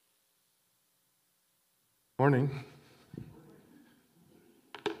Morning.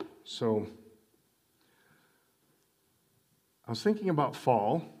 So, I was thinking about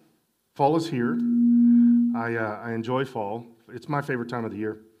fall. Fall is here. I enjoy fall. It's my favorite time of the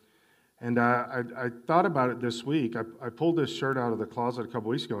year. And I thought about it this week. I pulled this shirt out of the closet a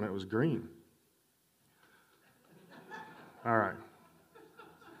couple weeks ago, and it was green. All right.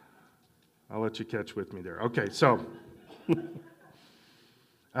 I'll let you catch with me there. Okay, so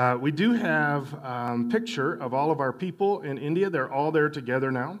we do have a picture of all of our people in India. They're all there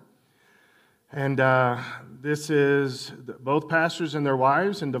together now. And this is both pastors and their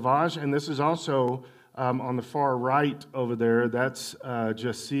wives in Davaj, and this is also on the far right over there. That's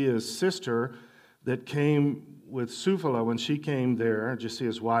Jasia's sister that came with Sufala when she came there,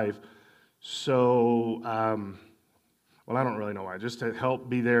 Jasia's wife. So, well, I don't really know why, just to help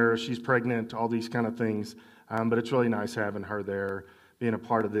be there. She's pregnant, all these kind of things. But it's really nice having her there, being a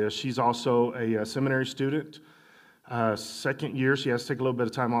part of this. She's also a seminary student. Second year, she has to take a little bit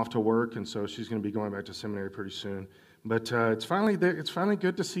of time off to work, and so she's going to be going back to seminary pretty soon. But it's finally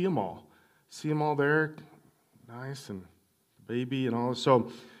good to see them all. See them all there, nice, and baby and all.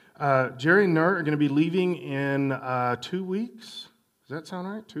 So Jerry and Nurt are going to be leaving in 2 weeks. Does that sound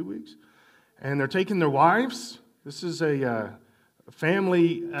right? 2 weeks? And they're taking their wives. This is a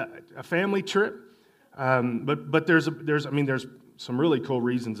family trip. But there's some really cool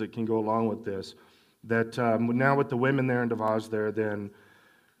reasons that can go along with this. That now with the women there in Davaj there, then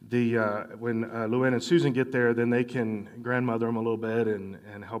when Luann and Susan get there, then they can grandmother them a little bit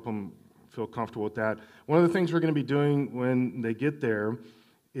and help them feel comfortable with that. One of the things we're going to be doing when they get there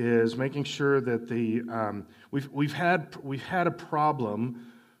is making sure that we've had a problem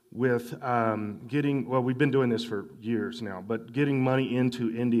with we've been doing this for years now, but getting money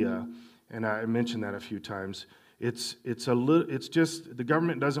into India, and I mentioned that a few times. It's just the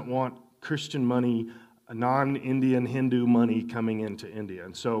government doesn't want Christian money, non-Indian Hindu money coming into India.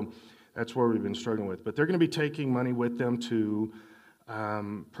 And so that's where we've been struggling with. But they're going to be taking money with them to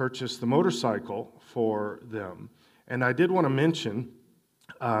purchase the motorcycle for them. And I did want to mention,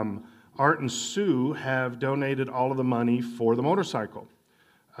 Art and Sue have donated all of the money for the motorcycle.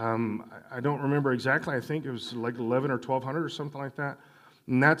 I don't remember exactly. I think it was like $1,100 or $1,200 or something like that.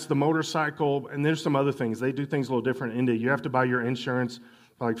 And that's the motorcycle. And there's some other things. They do things a little different in India. You have to buy your insurance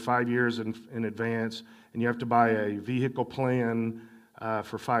like 5 years in advance, and you have to buy a vehicle plan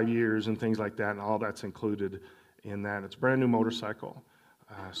for 5 years and things like that, and all that's included in that. It's a brand new motorcycle,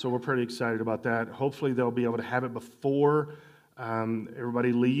 so we're pretty excited about that. Hopefully they'll be able to have it before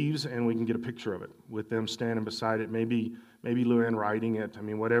everybody leaves, and we can get a picture of it with them standing beside it. Maybe Luann riding it. I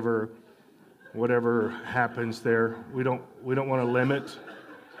mean, whatever happens there, we don't want to limit.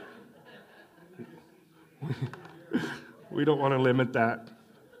 We don't want to limit that.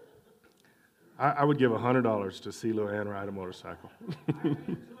 I would give $100 to see Luann ride a motorcycle.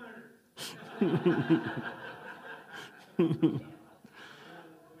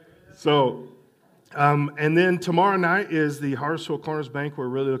 So, and then tomorrow night is the Harvestville Corners Bank. We're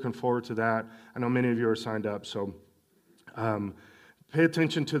really looking forward to that. I know many of you are signed up, so pay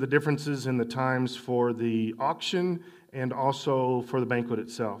attention to the differences in the times for the auction and also for the banquet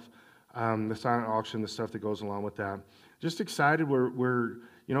itself. The silent auction, the stuff that goes along with that. Just excited. We're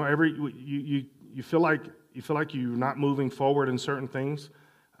you feel like you're not moving forward in certain things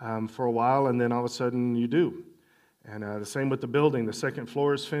for a while, and then all of a sudden you do. And the same with the building. The second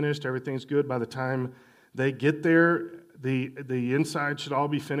floor is finished. Everything's good. By the time they get there, the inside should all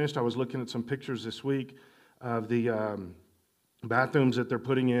be finished. I was looking at some pictures this week of the bathrooms that they're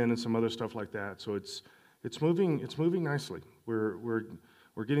putting in and some other stuff like that. So it's moving nicely.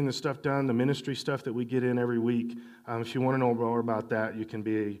 We're getting the stuff done, the ministry stuff that we get in every week. If you want to know more about that, you can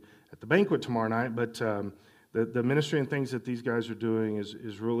be at the banquet tomorrow night. But the ministry and things that these guys are doing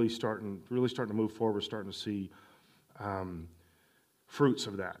is really starting to move forward. We're starting to see fruits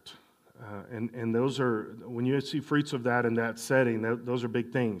of that. And those are, when you see fruits of that in that setting, those are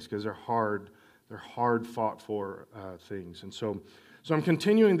big things because they're hard fought for things. And so I'm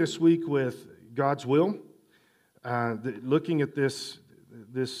continuing this week with God's will, looking at this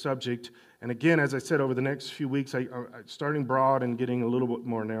subject. And again, as I said, over the next few weeks, I starting broad and getting a little bit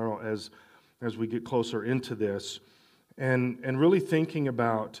more narrow as we get closer into this, and really thinking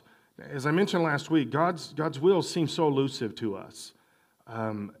about, as I mentioned last week, God's will seems so elusive to us,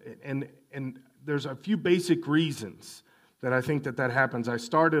 and there's a few basic reasons that I think that happens. I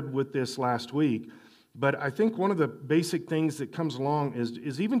started with this last week, but I think one of the basic things that comes along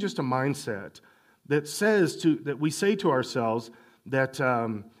is even just a mindset that that we say to ourselves that,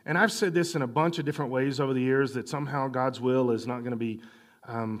 and I've said this in a bunch of different ways over the years, that somehow God's will is not going to be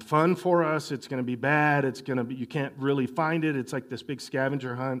fun for us. It's going to be bad. It's going to be, you can't really find it. It's like this big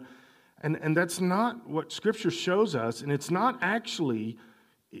scavenger hunt. And that's not what Scripture shows us. And it's not actually,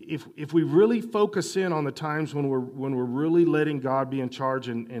 if we really focus in on the times when we're really letting God be in charge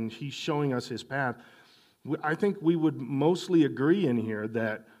and He's showing us His path, I think we would mostly agree in here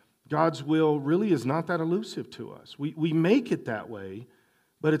that God's will really is not that elusive to us. We make it that way,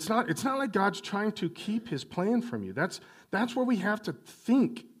 but it's not like God's trying to keep His plan from you. That's where we have to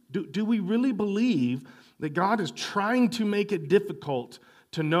think. Do we really believe that God is trying to make it difficult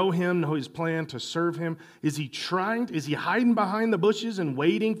to know Him, know His plan, to serve Him? Is He hiding behind the bushes and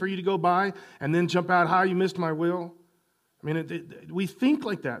waiting for you to go by and then jump out, "Hi, you missed my will"? I mean, we think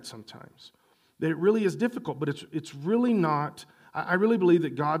like that sometimes, that it really is difficult, but it's really not. I really believe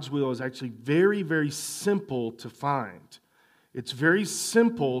that God's will is actually very, very simple to find. It's very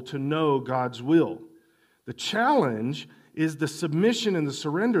simple to know God's will. The challenge is the submission and the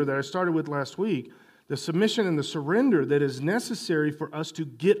surrender that I started with last week. The submission and the surrender that is necessary for us to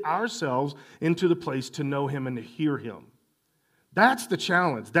get ourselves into the place to know Him and to hear Him. That's the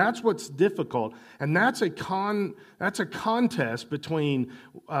challenge. That's what's difficult. And that's a contest between,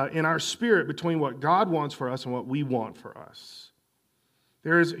 in our spirit, between what God wants for us and what we want for us.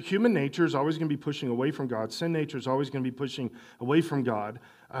 Human nature is always going to be pushing away from God. Sin nature is always going to be pushing away from God.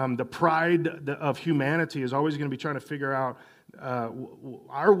 The pride of humanity is always going to be trying to figure out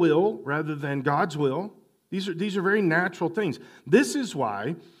our will rather than God's will. These are very natural things. This is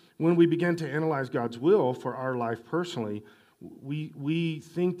why when we begin to analyze God's will for our life personally, we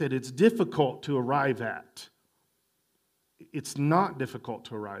think that it's difficult to arrive at. It's not difficult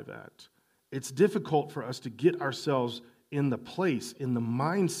to arrive at. It's difficult for us to get ourselves in the place, in the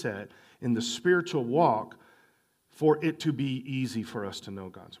mindset, in the spiritual walk for it to be easy for us to know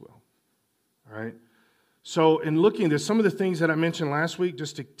God's will. All right? So in looking at this, some of the things that I mentioned last week,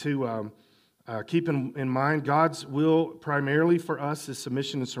 just to keep in mind, God's will primarily for us is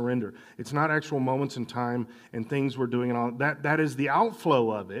submission and surrender. It's not actual moments in time and things we're doing and all. That is the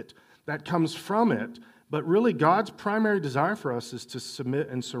outflow of it. That comes from it. But really, God's primary desire for us is to submit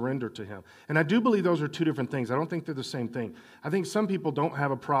and surrender to Him. And I do believe those are two different things. I don't think they're the same thing. I think some people don't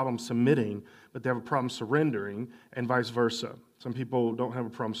have a problem submitting, but they have a problem surrendering, and vice versa. Some people don't have a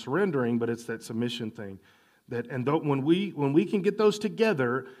problem surrendering, but it's that submission thing. When we can get those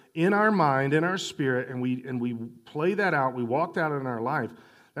together in our mind, in our spirit, and we play that out, we walk that out in our life,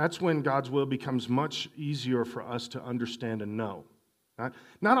 that's when God's will becomes much easier for us to understand and know.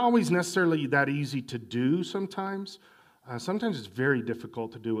 Not always necessarily that easy to do sometimes. Sometimes it's very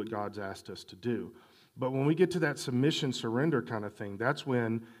difficult to do what God's asked us to do. But when we get to that submission, surrender kind of thing, that's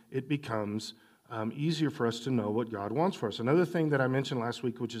when it becomes easier for us to know what God wants for us. Another thing that I mentioned last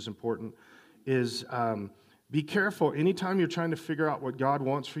week, which is important, is be careful anytime you're trying to figure out what God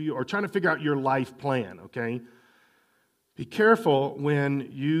wants for you or trying to figure out your life plan, okay? Be careful when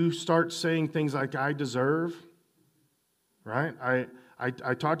you start saying things like, "I deserve," right?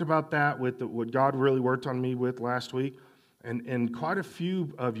 I talked about that with what God really worked on me with last week, and quite a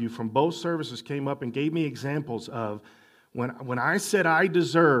few of you from both services came up and gave me examples of when I said I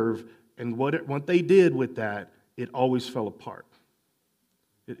deserve and what they did with that, it always fell apart.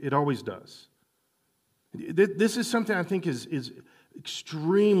 It always does. This is something I think is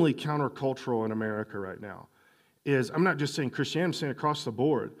extremely countercultural in America right now. I'm not just saying Christianity, I'm saying across the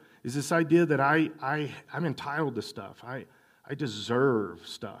board, is this idea that I'm entitled to stuff. I deserve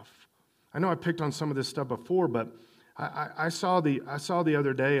stuff. I know I picked on some of this stuff before, but I saw the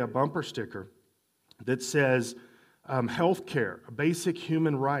other day a bumper sticker that says health care, a basic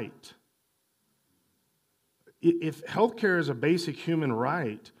human right. If health care is a basic human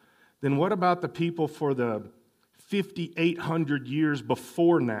right, then what about the people for the 5,800 years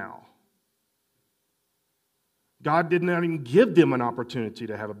before now? God did not even give them an opportunity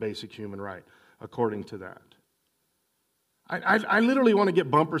to have a basic human right, according to that. I literally want to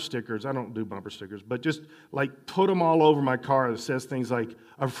get bumper stickers. I don't do bumper stickers, but just like put them all over my car that says things like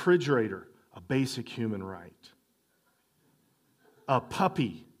a refrigerator, a basic human right. A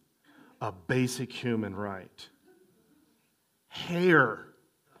puppy, a basic human right. Hair,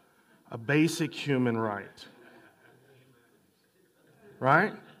 a basic human right.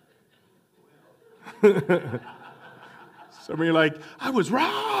 Right? Some of you are like, "I was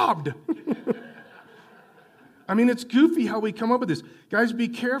robbed." I mean, it's goofy how we come up with this. Guys, be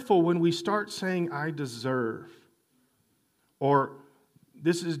careful when we start saying, "I deserve," or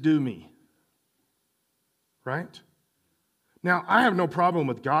 "this is due me." Right? Now, I have no problem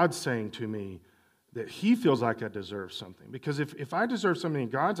with God saying to me that He feels like I deserve something. Because if I deserve something in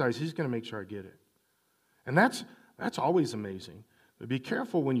God's eyes, He's going to make sure I get it. And that's always amazing. But be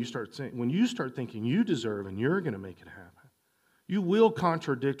careful when you start thinking you deserve and you're going to make it happen. You will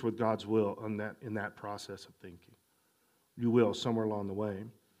contradict with God's will in that process of thinking. You will somewhere along the way.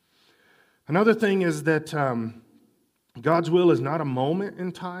 Another thing is that God's will is not a moment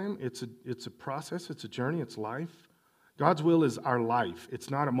in time. It's a process. It's a journey. It's life. God's will is our life. It's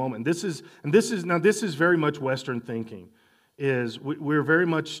not a moment. This is very much Western thinking. We're very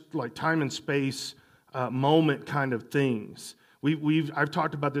much like time and space, moment kind of things. I've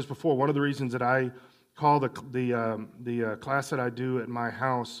talked about this before. One of the reasons that I call the class that I do at my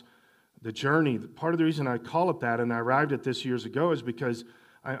house the journey. Part of the reason I call it that, and I arrived at this years ago, is because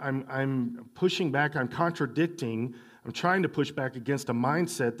I'm pushing back. I'm contradicting. I'm trying to push back against a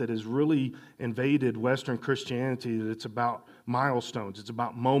mindset that has really invaded Western Christianity, that it's about milestones, it's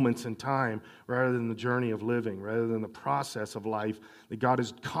about moments in time rather than the journey of living, rather than the process of life that God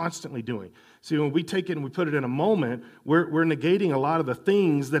is constantly doing. See, when we take it and we put it in a moment, we're negating a lot of the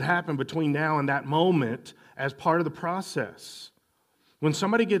things that happen between now and that moment as part of the process. When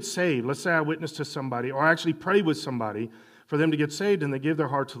somebody gets saved, let's say I witness to somebody or I actually pray with somebody for them to get saved and they give their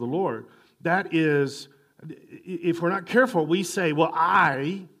heart to the Lord, that is, if we're not careful, we say, well,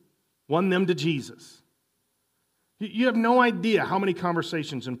 I won them to Jesus. You have no idea how many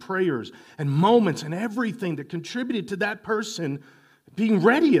conversations and prayers and moments and everything that contributed to that person being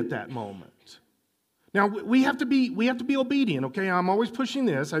ready at that moment. Now, we have to be obedient, okay? I'm always pushing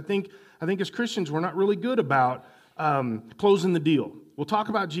this. I think as Christians, we're not really good about closing the deal. We'll talk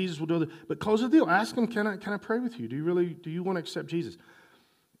about Jesus, we'll do it, but close the deal. Ask him, can I pray with you? Do you want to accept Jesus?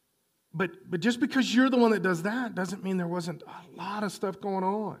 But just because you're the one that does that doesn't mean there wasn't a lot of stuff going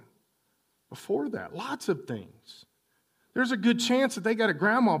on before that. Lots of things. There's a good chance that they got a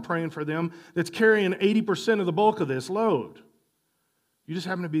grandma praying for them that's carrying 80% of the bulk of this load. You just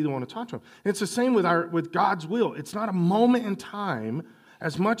happen to be the one to talk to them. And it's the same with God's will. It's not a moment in time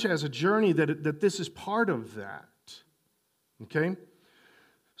as much as a journey that this is part of that. Okay?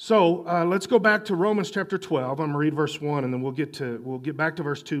 So let's go back to Romans chapter 12. I'm going to read verse 1, and then we'll get back to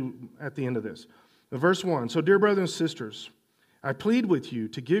verse 2 at the end of this. Verse 1, so dear brothers and sisters, I plead with you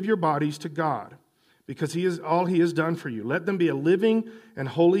to give your bodies to God, because He has done for you. Let them be a living and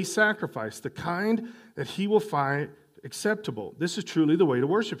holy sacrifice, the kind that He will find acceptable. This is truly the way to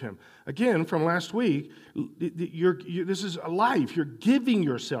worship Him. Again, from last week, this is a life. You're giving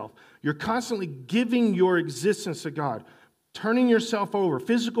yourself. You're constantly giving your existence to God. Turning yourself over,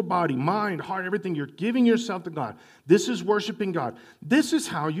 physical body, mind, heart, everything. You're giving yourself to God. This is worshiping God. This is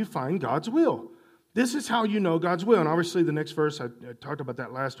how you find God's will. This is how you know God's will. And obviously the next verse, I talked about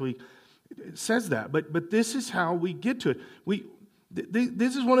that last week, it says that. But this is how we get to it.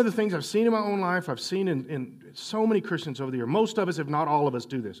 This is one of the things I've seen in my own life. I've seen in so many Christians over the years. Most of us, if not all of us,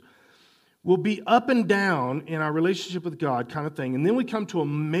 do this. We'll be up and down in our relationship with God kind of thing. And then we come to a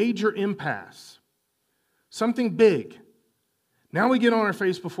major impasse. Something big. Now we get on our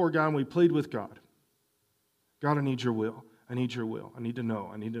face before God and we plead with God. God, I need your will. I need your will. I need to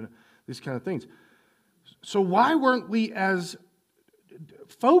know. These kind of things. So why weren't we as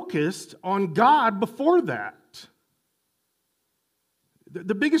focused on God before that?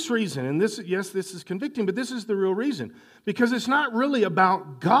 The biggest reason, and this is convicting, but this is the real reason. Because it's not really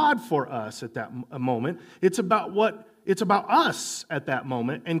about God for us at that moment. It's about us at that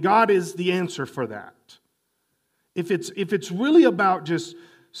moment, and God is the answer for that. If it's really about just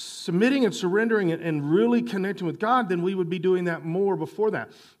submitting and surrendering and really connecting with God, then we would be doing that more before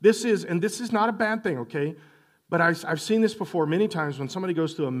that. This is not a bad thing, okay? But I've seen this before many times when somebody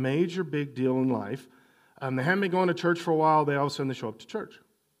goes through a major big deal in life. They haven't been going to church for a while. All of a sudden they show up to church,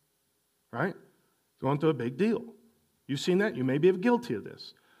 right? Going through a big deal. You've seen that. You may be guilty of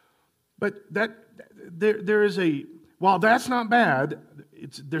this. But there is while that's not bad,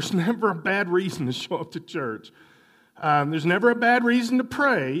 there's never a bad reason to show up to church. There's never a bad reason to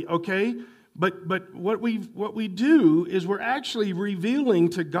pray, okay? But what we do is we're actually revealing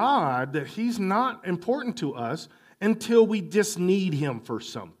to God that He's not important to us until we just need Him for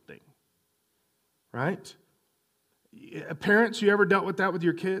something, right? Parents, you ever dealt with that with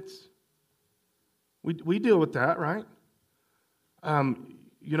your kids? We deal with that, right?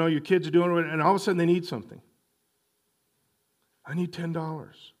 Your kids are doing it, and all of a sudden they need something. I need $10.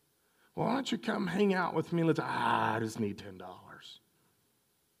 Well, why don't you come hang out with me? I just need $10.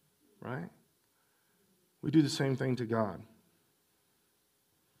 Right? We do the same thing to God.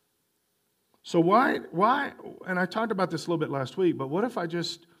 So why, and I talked about this a little bit last week, but what if I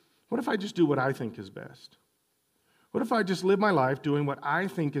just do what I think is best? What if I just live my life doing what I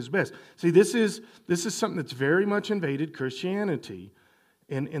think is best? See, this is something that's very much invaded Christianity.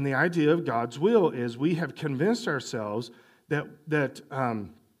 And the idea of God's will is we have convinced ourselves that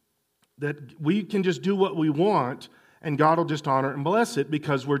we can just do what we want and God will just honor and bless it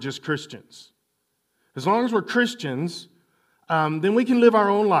because we're just Christians. As long as we're Christians, then we can live our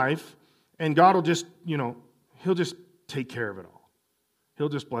own life and God will just, He'll just take care of it all. He'll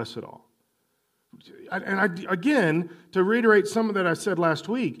just bless it all. And again, to reiterate some of that I said last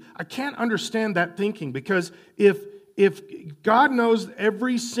week, I can't understand that thinking because if God knows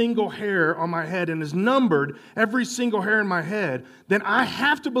every single hair on my head and has numbered every single hair in my head, then I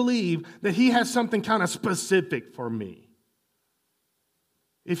have to believe that He has something kind of specific for me.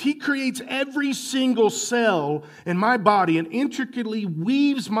 If He creates every single cell in my body and intricately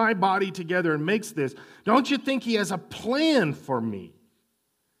weaves my body together and makes this, don't you think He has a plan for me?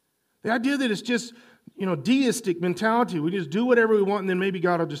 The idea that it's just, deistic mentality, we just do whatever we want and then maybe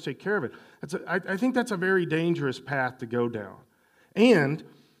God will just take care of it. I think that's a very dangerous path to go down. And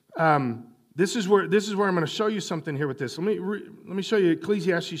this is where I'm going to show you something here with this. Let me show you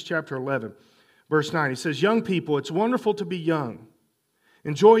Ecclesiastes chapter 11, verse 9. He says, "Young people, it's wonderful to be young.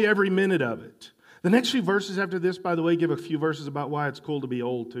 Enjoy every minute of it." The next few verses after this, by the way, give a few verses about why it's cool to be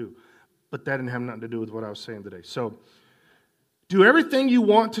old too. But that didn't have nothing to do with what I was saying today. So, do everything you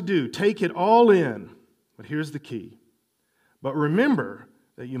want to do. Take it all in. But here's the key. But remember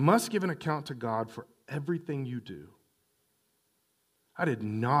that you must give an account to God for everything you do. I did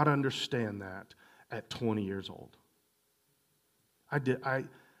not understand that at 20 years old. I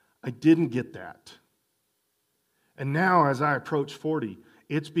didn't get that. And now as I approach 40,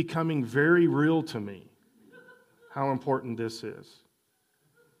 it's becoming very real to me how important this is.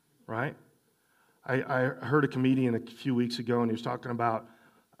 Right? I heard a comedian a few weeks ago, and he was talking about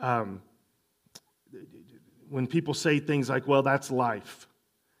when people say things like, well, that's life.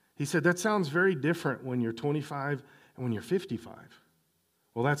 He said, that sounds very different when you're 25 and when you're 55.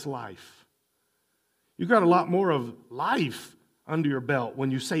 Well, that's life. You've got a lot more of life under your belt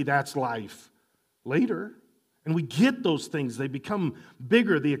when you say that's life later. And we get those things. They become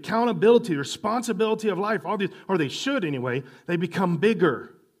bigger. The accountability, the responsibility of life, all these, or they should anyway, they become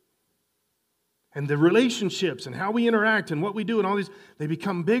bigger. And the relationships and how we interact and what we do and all these, they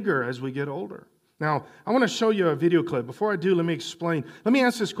become bigger as we get older. Now, I want to show you a video clip. Before I do, let me explain. Let me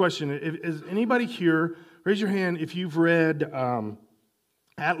ask this question. Is anybody here, raise your hand if you've read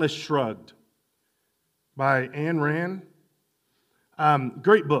Atlas Shrugged by Ayn Rand.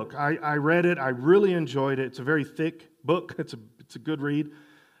 Great book. I read it. I really enjoyed it. It's a very thick book. It's a good read.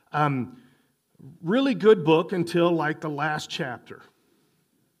 Really good book until like the last chapter.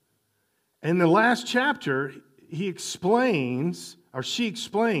 In the last chapter, she explains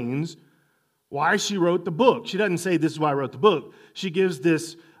why she wrote the book. She doesn't say this is why I wrote the book. She gives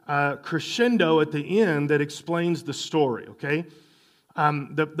this crescendo at the end that explains the story, okay?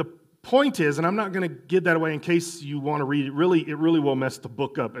 The point is, and I'm not going to give that away in case you want to read it. It really will mess the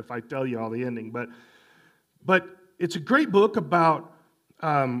book up if I tell you all the ending. But it's a great book about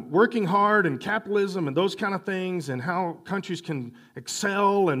working hard and capitalism and those kind of things and how countries can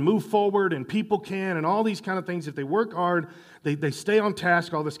excel and move forward and people can and all these kind of things. If they work hard, they stay on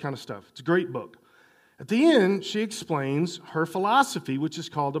task, all this kind of stuff. It's a great book. At the end, she explains her philosophy, which is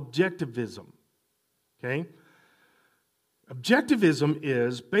called objectivism. Okay? Objectivism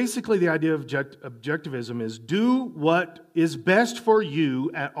is, basically the idea of objectivism is do what is best for you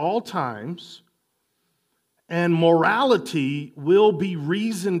at all times, and morality will be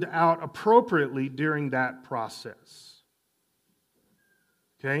reasoned out appropriately during that process.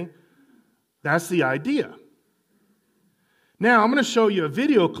 Okay? That's the idea. Now, I'm going to show you a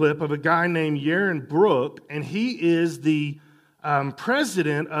video clip of a guy named Yaron Brook, and he is the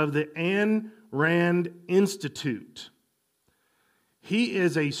president of the Ayn Rand Institute. He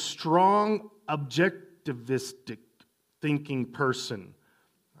is a strong, objectivistic thinking person.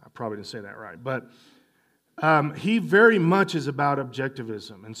 I probably didn't say that right, but he very much is about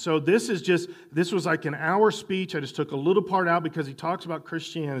objectivism. And so this was like an hour speech. I just took a little part out because he talks about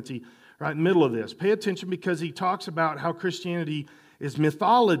Christianity right in the middle of this. Pay attention because he talks about how Christianity is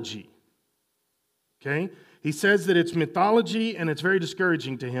mythology. Okay? He says that it's mythology and it's very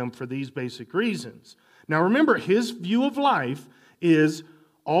discouraging to him for these basic reasons. Now remember, his view of life is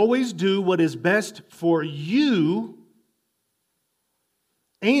always do what is best for you,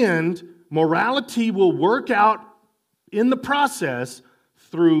 and morality will work out in the process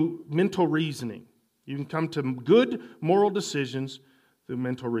through mental reasoning. You can come to good moral decisions through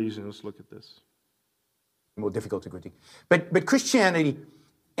mental reasoning. Let's look at this. More difficult to critique. But Christianity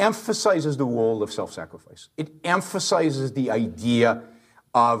emphasizes the role of self-sacrifice. It emphasizes the idea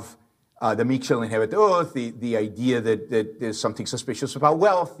of the meek shall inherit the earth, the idea that there's something suspicious about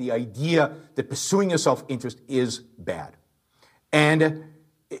wealth, the idea that pursuing your self-interest is bad. And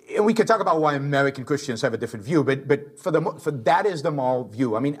we could talk about why American Christians have a different view, but for that is the moral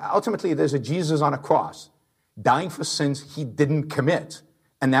view. I mean, ultimately, there's a Jesus on a cross dying for sins he didn't commit,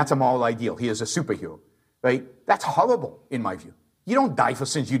 and that's a moral ideal. He is a superhero, right? That's horrible, in my view. You don't die for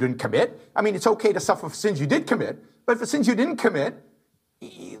sins you didn't commit. I mean, it's okay to suffer for sins you did commit, but for sins you didn't commit,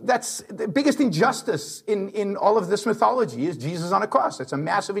 that's the biggest injustice in all of this mythology is Jesus on a cross. It's a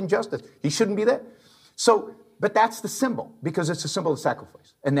massive injustice. He shouldn't be there. So, but that's the symbol, because it's a symbol of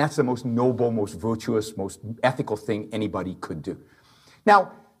sacrifice. And that's the most noble, most virtuous, most ethical thing anybody could do.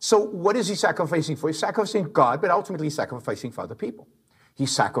 Now, so what is he sacrificing for? He's sacrificing God, but ultimately he's sacrificing for other people.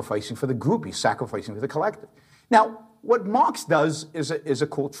 He's sacrificing for the group. He's sacrificing for the collective. Now, what Marx does is a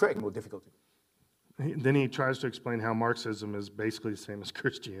cool trick, more difficult. Then he tries to explain how Marxism is basically the same as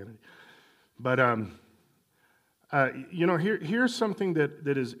Christianity. But, here's something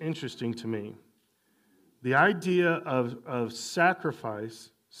that is interesting to me. The idea of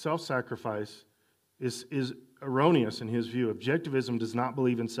sacrifice, self-sacrifice, is erroneous in his view. Objectivism does not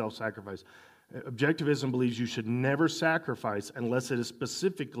believe in self-sacrifice. Objectivism believes you should never sacrifice unless it is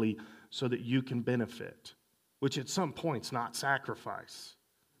specifically so that you can benefit, which at some point is not sacrifice.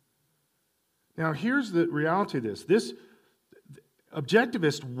 Now, here's the reality of this.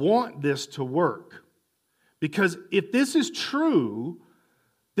 Objectivists want this to work, because if this is true,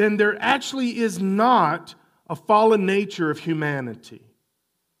 then there actually is not a fallen nature of humanity.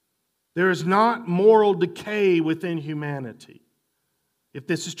 There is not moral decay within humanity. If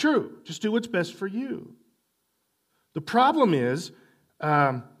this is true, just do what's best for you. The problem is,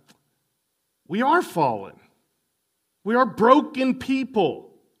 we are fallen. We are broken people.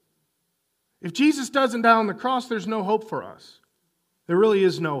 If Jesus doesn't die on the cross, there's no hope for us. There really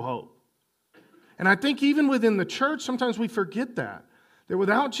is no hope. And I think even within the church, sometimes we forget that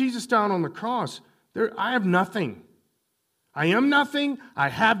without Jesus dying on the cross, I have nothing. I am nothing. I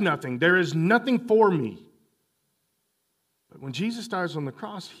have nothing. There is nothing for me. But when Jesus dies on the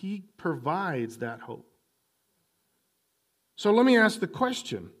cross, he provides that hope. So let me ask the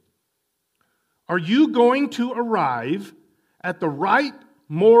question. Are you going to arrive at the right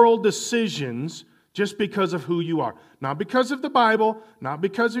moral decisions just because of who you are? Not because of the Bible, not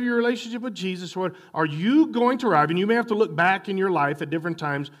because of your relationship with Jesus. Are you going to arrive, and you may have to look back in your life at different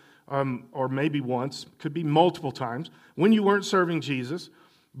times, or maybe once, could be multiple times, when you weren't serving Jesus,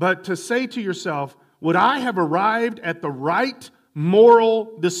 but to say to yourself, would I have arrived at the right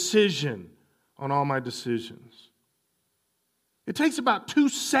moral decision on all my decisions? It takes about 2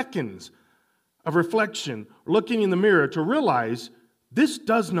 seconds of reflection, looking in the mirror, to realize this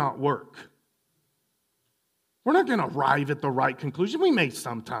does not work. We're not going to arrive at the right conclusion. We may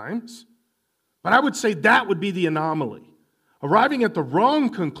sometimes, but I would say that would be the anomaly. Arriving at the wrong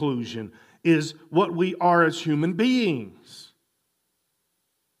conclusion is what we are as human beings.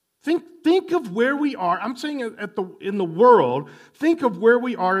 Think of where we are. I'm saying in the world, think of where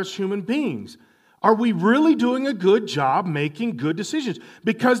we are as human beings. Are we really doing a good job making good decisions?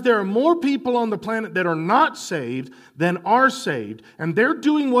 Because there are more people on the planet that are not saved than are saved, and they're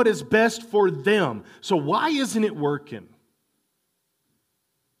doing what is best for them. So why isn't it working?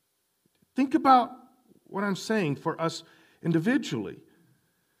 Think about what I'm saying for us individually.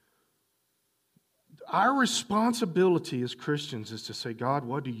 Our responsibility as Christians is to say, God,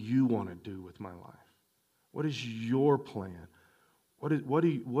 what do you want to do with my life? What is your plan? What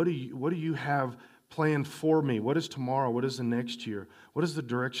do you have planned for me? What is tomorrow? What is the next year? What is the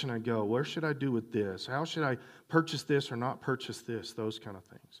direction I go? Where should I do with this? How should I purchase this or not purchase this? Those kind of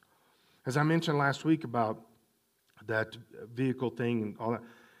things. As I mentioned last week about that vehicle thing and all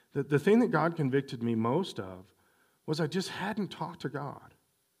that, the thing that God convicted me most of was I just hadn't talked to God.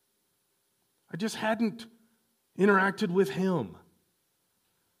 I just hadn't interacted with Him.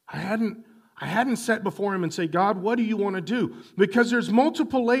 I hadn't sat before Him and say, God, what do you want to do? Because there's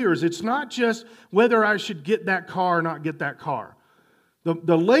multiple layers. It's not just whether I should get that car or not get that car.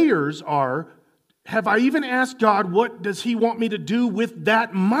 The layers are, have I even asked God, what does He want me to do with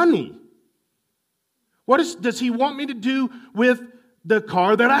that money? Does He want me to do with the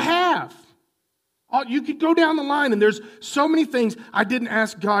car that I have? You could go down the line, and there's so many things. I didn't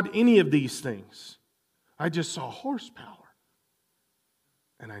ask God any of these things. I just saw horsepower.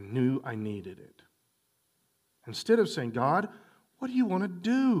 And I knew I needed it. Instead of saying, God, what do you want to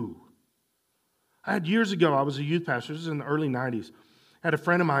do? I had years ago, I was a youth pastor. This was in the early 90s. I had a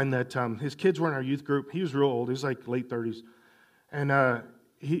friend of mine that his kids were in our youth group. He was real old. He was like late 30s. And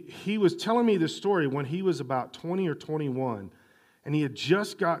he was telling me this story when he was about 20 or 21. And he had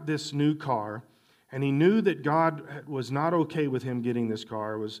just got this new car. And he knew that God was not okay with him getting this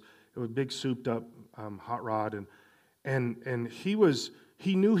car. It was a big souped up hot rod. And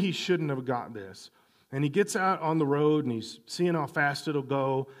he knew he shouldn't have got this. And he gets out on the road, and he's seeing how fast it'll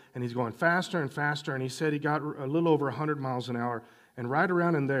go, and he's going faster and faster, and he said he got a little over 100 miles an hour, and right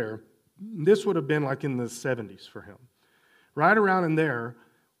around in there, this would have been like in the 70s for him. Right around in there,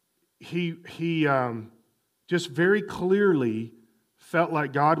 he just very clearly felt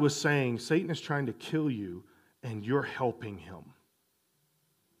like God was saying, Satan is trying to kill you, and you're helping him.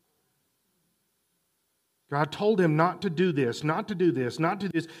 God told him not to do this, not to do this, not to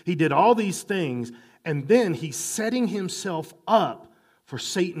do this. He did all these things, and then he's setting himself up for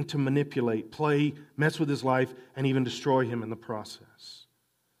Satan to manipulate, play, mess with his life, and even destroy him in the process.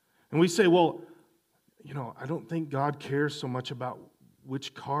 And we say, well, I don't think God cares so much about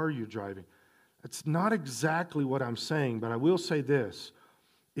which car you're driving. That's not exactly what I'm saying, but I will say this.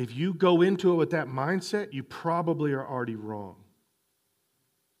 If you go into it with that mindset, you probably are already wrong.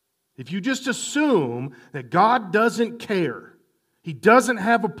 If you just assume that God doesn't care, He doesn't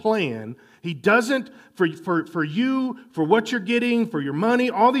have a plan, He doesn't, for you, for what you're getting, for your money,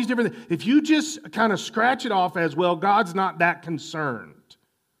 all these different things, if you just kind of scratch it off as, well, God's not that concerned,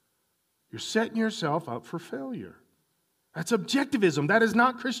 you're setting yourself up for failure. That's objectivism. That is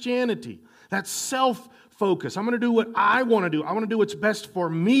not Christianity. That's self-focus. I'm going to do what I want to do. I want to do what's best for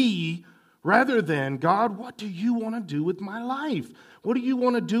me rather than, God, what do you want to do with my life? What do you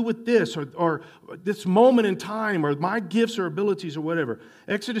want to do with this or this moment in time or my gifts or abilities or whatever?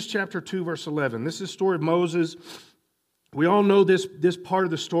 Exodus chapter 2, verse 11. This is the story of Moses. We all know this part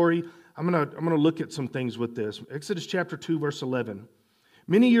of the story. I'm going to look at some things with this. Exodus chapter 2, verse 11.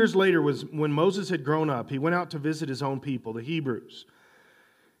 Many years later, when Moses had grown up, he went out to visit his own people, the Hebrews.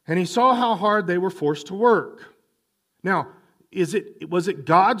 And he saw how hard they were forced to work. Now, was it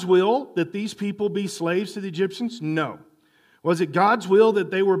God's will that these people be slaves to the Egyptians? No. Was it God's will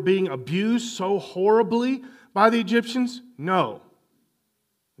that they were being abused so horribly by the Egyptians? No.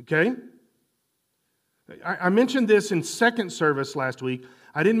 Okay? I mentioned this in second service last week.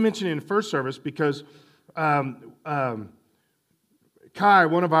 I didn't mention it in first service because Kai,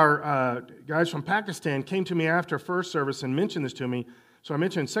 one of our guys from Pakistan, came to me after first service and mentioned this to me. So I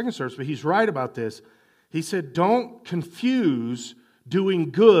mentioned in second service, but he's right about this. He said, don't confuse doing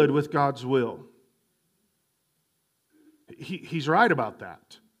good with God's will. He's right about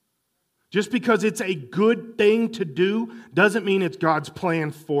that. Just because it's a good thing to do doesn't mean it's God's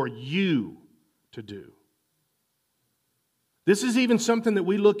plan for you to do. This is even something that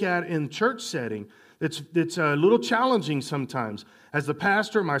we look at in church setting that's a little challenging sometimes. As the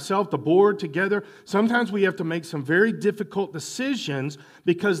pastor, myself, the board together, sometimes we have to make some very difficult decisions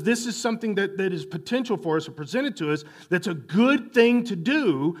because this is something that is potential for us or presented to us that's a good thing to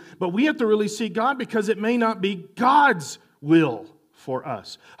do, but we have to really see God because it may not be God's will for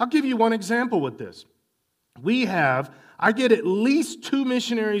us. I'll give you one example with this. I get at least 2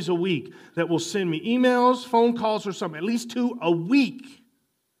 missionaries a week that will send me emails, phone calls, or something, at least 2 a week.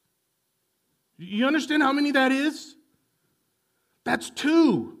 You understand how many that is? That's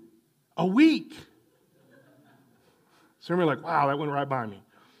 2 a week. Some are like, wow, that went right by me.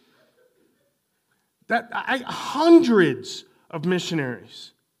 Hundreds of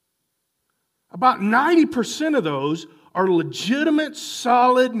missionaries. About 90% of those are legitimate,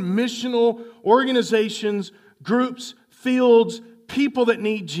 solid, missional organizations, groups, fields, people that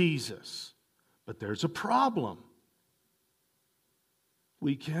need Jesus. But there's a problem.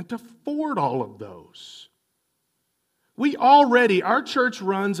 We can't afford all of those. Our church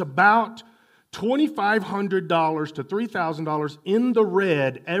runs about $2,500 to $3,000 in the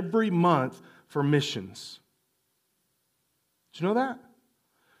red every month for missions. Did you know that?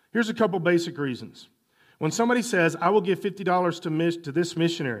 Here's a couple basic reasons. When somebody says, I will give $50 to this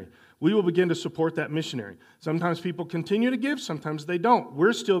missionary, we will begin to support that missionary. Sometimes people continue to give, sometimes they don't.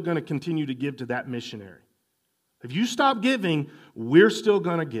 We're still going to continue to give to that missionary. If you stop giving, we're still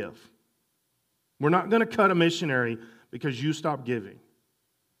going to give. We're not going to cut a missionary because you stop giving.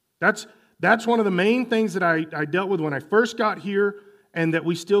 That's one of the main things that I dealt with when I first got here and that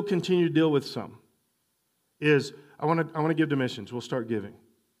we still continue to deal with some, is I want to give to missions. We'll start giving.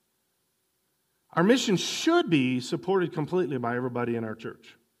 Our mission should be supported completely by everybody in our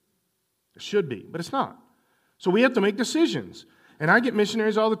church. It should be, but it's not. So we have to make decisions. And I get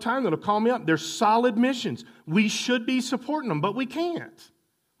missionaries all the time that'll call me up. They're solid missions. We should be supporting them, but we can't.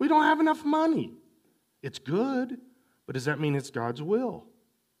 We don't have enough money. It's good, but does that mean it's God's will?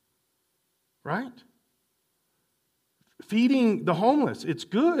 Right? Feeding the homeless, it's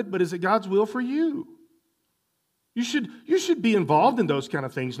good, but is it God's will for you? You should be involved in those kind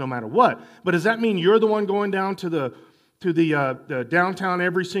of things no matter what. But does that mean you're the one going down to to the downtown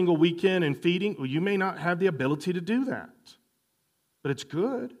every single weekend and feeding. Well, you may not have the ability to do that, but it's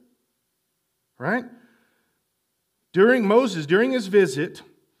good, right? During his visit,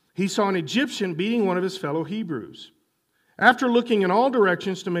 he saw an Egyptian beating one of his fellow Hebrews. After looking in all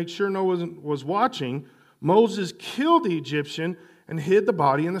directions to make sure no one was watching, Moses killed the Egyptian and hid the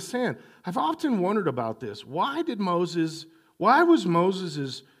body in the sand. I've often wondered about this. Why was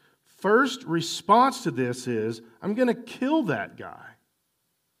Moses' first response to this is, I'm going to kill that guy?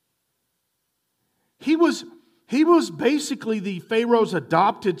 He was basically the Pharaoh's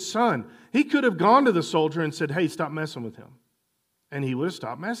adopted son. He could have gone to the soldier and said, hey, stop messing with him. And he would have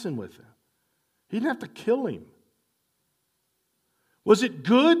stopped messing with him. He didn't have to kill him. Was it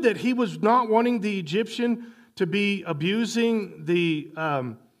good that he was not wanting the Egyptian to be abusing the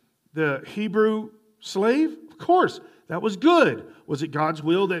Hebrew slave? Of course, that was good. Was it God's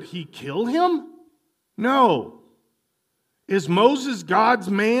will that he kill him? No. Is Moses God's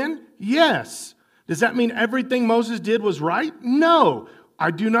man? Yes. Does that mean everything Moses did was right? No. I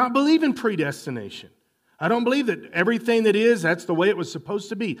do not believe in predestination. I don't believe that everything that is, that's the way it was supposed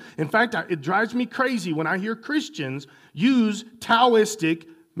to be. In fact, it drives me crazy when I hear Christians use Taoistic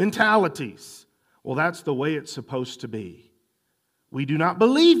mentalities. Well, that's the way it's supposed to be. We do not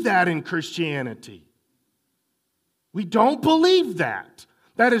believe that in Christianity. We don't believe that.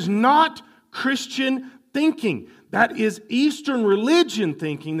 That is not Christian thinking. That is Eastern religion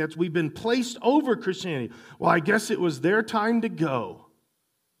thinking that we've been placed over Christianity. Well, I guess it was their time to go.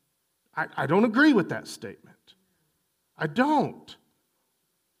 I don't agree with that statement. I don't.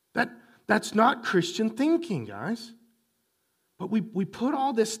 That's not Christian thinking, guys. But we put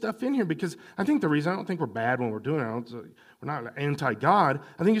all this stuff in here because I think the reason I don't think we're bad when we're doing it, we're not anti-God.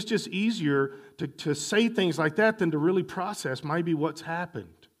 I think it's just easier to say things like that than to really process maybe what's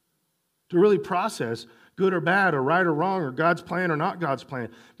happened. To really process good or bad or right or wrong or God's plan or not God's plan.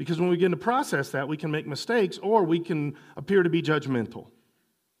 Because when we get to process that, we can make mistakes or we can appear to be judgmental.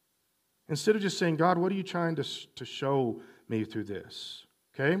 Instead of just saying, God, what are you trying to show me through this?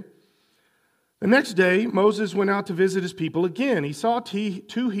 Okay? The next day, Moses went out to visit his people again. He saw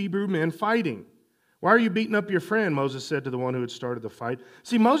two Hebrew men fighting. Why are you beating up your friend? Moses said to the one who had started the fight.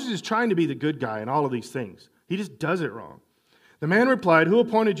 See, Moses is trying to be the good guy in all of these things. He just does it wrong. The man replied, who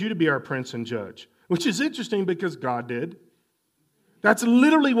appointed you to be our prince and judge? Which is interesting because God did. That's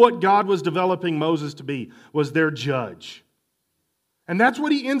literally what God was developing Moses to be, was their judge. And that's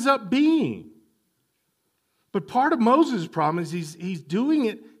what he ends up being. But part of Moses' problem is he's doing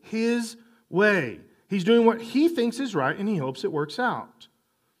it his way. He's doing what he thinks is right, and he hopes it works out.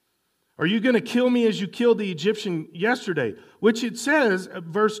 Are you going to kill me as you killed the Egyptian yesterday? Which it says,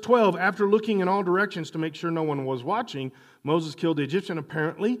 verse 12, after looking in all directions to make sure no one was watching, Moses killed the Egyptian.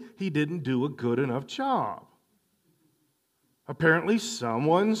 Apparently, he didn't do a good enough job. Apparently,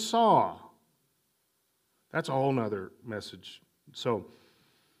 someone saw. That's a whole nother message. So,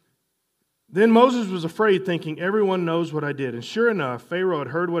 then Moses was afraid, thinking, everyone knows what I did. And sure enough, Pharaoh had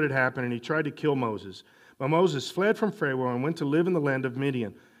heard what had happened, and he tried to kill Moses. But Moses fled from Pharaoh and went to live in the land of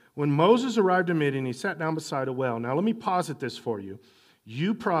Midian. When Moses arrived in Midian, he sat down beside a well. Now, let me posit this for you.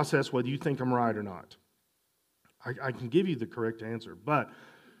 You process whether you think I'm right or not. I can give you the correct answer, but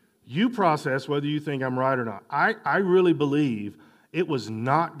you process whether you think I'm right or not. I really believe it was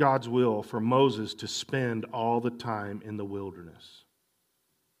not God's will for Moses to spend all the time in the wilderness.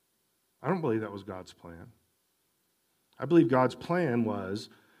 I don't believe that was God's plan. I believe God's plan was,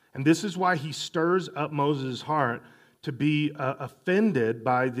 and this is why he stirs up Moses' heart to be offended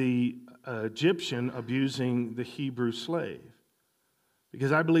by the Egyptian abusing the Hebrew slave.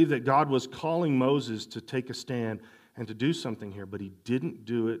 Because I believe that God was calling Moses to take a stand and to do something here, but he didn't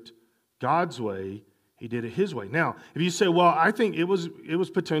do it God's way. He did it his way. Now, if you say, well, I think it was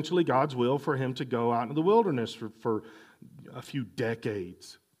potentially God's will for him to go out into the wilderness for a few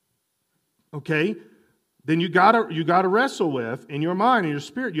decades. Okay? Then you gotta wrestle with, in your mind, in your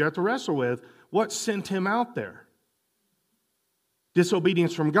spirit, you have to wrestle with what sent him out there.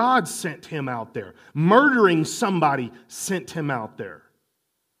 Disobedience from God sent him out there. Murdering somebody sent him out there.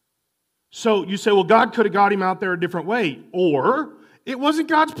 So you say, well, God could have got him out there a different way. Or it wasn't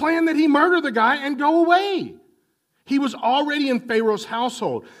God's plan that he murder the guy and go away. He was already in Pharaoh's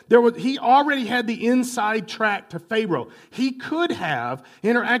household. He already had the inside track to Pharaoh. He could have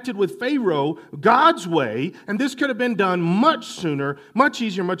interacted with Pharaoh God's way, and this could have been done much sooner, much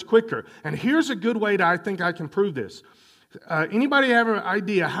easier, much quicker. And here's a good way that I think I can prove this. Anybody have an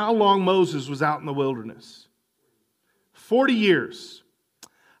idea how long Moses was out in the wilderness? 40 years.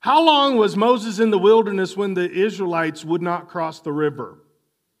 How long was Moses in the wilderness when the Israelites would not cross the river?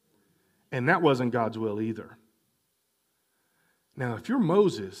 And that wasn't God's will either. Now, if you're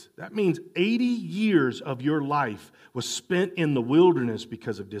Moses, that means 80 years of your life was spent in the wilderness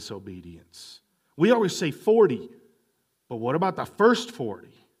because of disobedience. We always say 40, but what about the first 40?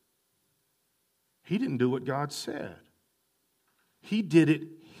 He didn't do what God said. He did it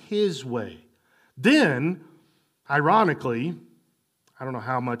his way. Then, ironically, I don't know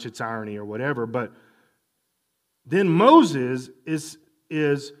how much it's irony or whatever, but then Moses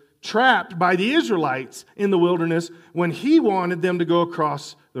is trapped by the Israelites in the wilderness when he wanted them to go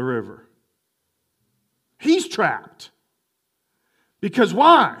across the river. He's trapped. Because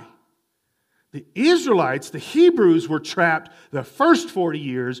why? The Israelites, the Hebrews, were trapped the first 40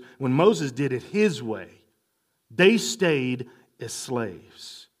 years when Moses did it his way. They stayed as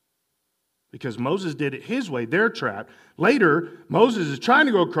slaves. Because Moses did it his way, they're trapped. Later, Moses is trying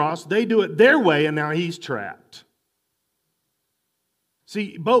to go across, they do it their way, and now he's trapped.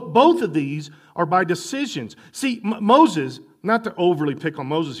 See, both of these are by decisions. See, Moses, not to overly pick on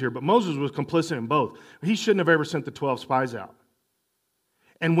Moses here, but Moses was complicit in both. He shouldn't have ever sent the 12 spies out.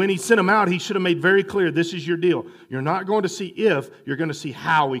 And when he sent them out, he should have made very clear, this is your deal. You're not going to see if, you're going to see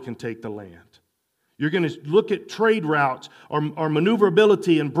how we can take the land. You're going to look at trade routes or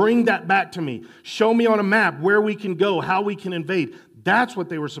maneuverability and bring that back to me. Show me on a map where we can go, how we can invade. That's what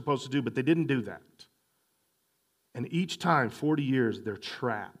they were supposed to do, but they didn't do that. And each time, 40 years, they're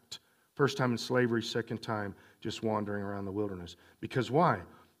trapped. First time in slavery, second time just wandering around the wilderness. Because why?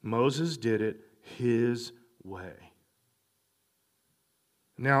 Moses did it his way.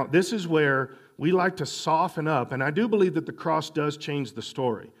 Now, this is where we like to soften up, and I do believe that the cross does change the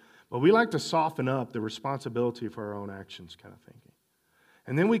story, but we like to soften up the responsibility for our own actions kind of thinking.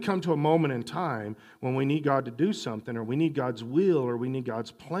 And then we come to a moment in time when we need God to do something, or we need God's will, or we need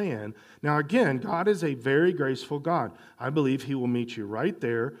God's plan. Now again, God is a very graceful God. I believe He will meet you right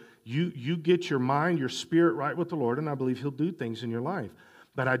there. You get your mind, your spirit right with the Lord, and I believe He'll do things in your life.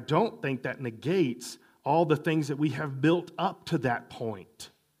 But I don't think that negates all the things that we have built up to that point.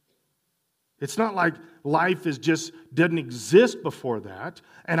 It's not like life doesn't exist before that.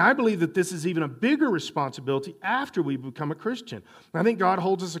 And I believe that this is even a bigger responsibility after we become a Christian. I think God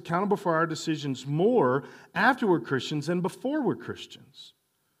holds us accountable for our decisions more after we're Christians than before we're Christians.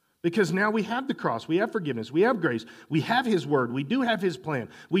 Because now we have the cross, we have forgiveness, we have grace, we have His Word, we do have His plan,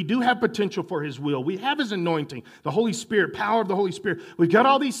 we do have potential for His will, we have His anointing, the Holy Spirit, power of the Holy Spirit. We've got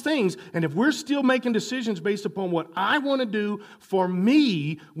all these things, and if we're still making decisions based upon what I want to do for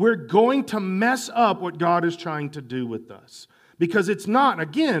me, we're going to mess up what God is trying to do with us. Because it's not,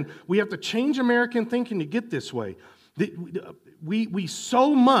 again, we have to change American thinking to get this way. We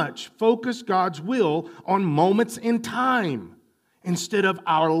so much focus God's will on moments in time instead of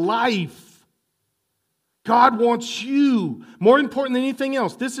our life. God wants you more important than anything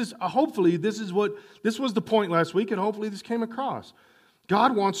else. This was the point last week, and hopefully this came across.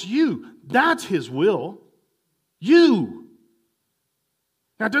 God wants you. That's His will. You.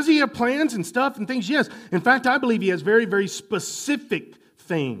 Now, does He have plans and stuff and things? Yes. In fact, I believe He has very, very specific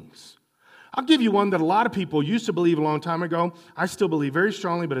things. I'll give you one that a lot of people used to believe a long time ago. I still believe very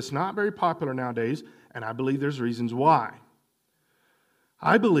strongly, but it's not very popular nowadays, and I believe there's reasons why.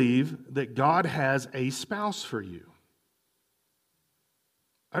 I believe that God has a spouse for you.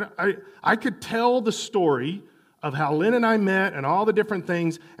 I could tell the story of how Lynn and I met and all the different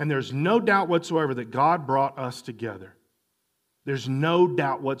things, and there's no doubt whatsoever that God brought us together. There's no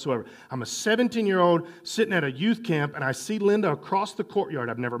doubt whatsoever. I'm a 17-year-old sitting at a youth camp, and I see Linda across the courtyard.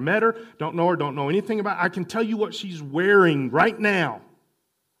 I've never met her, don't know her, don't know anything about her. I can tell you what she's wearing right now.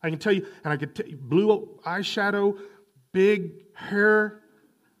 I can tell you, and I could tell you, blue eyeshadow, big hair.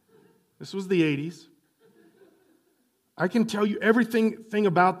 This was the 80s. I can tell you everything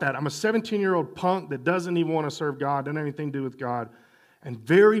about that. I'm a 17-year-old punk that doesn't even want to serve God, doesn't have anything to do with God. And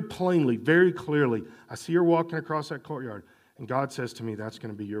very plainly, very clearly, I see her walking across that courtyard, and God says to me, that's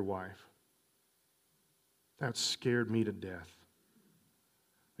going to be your wife. That scared me to death.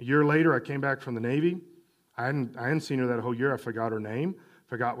 A year later, I came back from the Navy. I hadn't seen her that whole year. I forgot her name,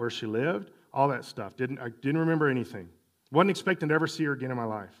 forgot where she lived, all that stuff. I didn't remember anything. Wasn't expecting to ever see her again in my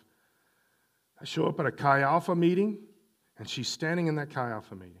life. I show up at a Chi Alpha meeting, and she's standing in that Chi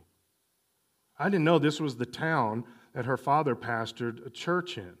Alpha meeting. I didn't know this was the town that her father pastored a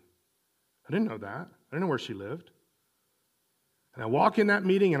church in. I didn't know that. I didn't know where she lived. And I walk in that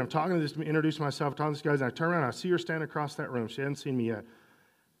meeting, and I'm talking to this, introduce myself, talking to this guy, and I turn around, and I see her standing across that room. She hadn't seen me yet.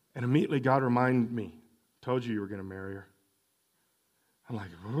 And immediately God reminded me, told you were going to marry her. I'm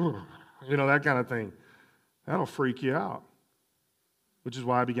like, that kind of thing. That'll freak you out. Which is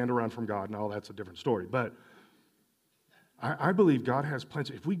why I began to run from God, and all that's a different story. But I believe God has plans.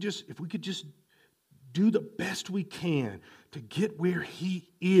 If we could just do the best we can to get where He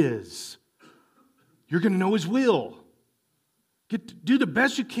is. You're going to know His will. Do the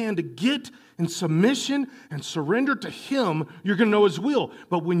best you can to get in submission and surrender to Him. You're going to know His will.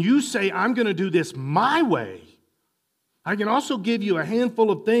 But when you say, I'm going to do this my way, I can also give you a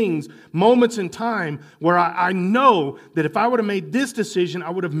handful of things, moments in time, where I know that if I would have made this decision, I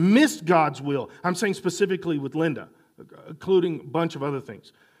would have missed God's will. I'm saying specifically with Linda, including a bunch of other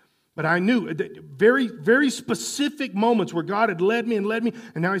things. But I knew very, very specific moments where God had led me, and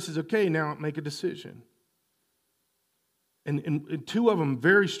now He says, okay, now make a decision. And two of them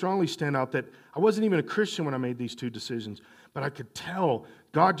very strongly stand out that I wasn't even a Christian when I made these two decisions, but I could tell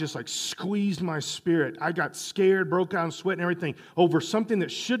God just like squeezed my spirit. I got scared, broke out in sweat and everything over something that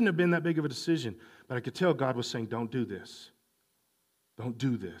shouldn't have been that big of a decision. But I could tell God was saying, don't do this. Don't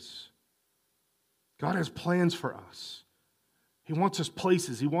do this. God has plans for us. He wants us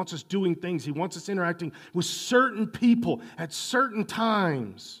places. He wants us doing things. He wants us interacting with certain people at certain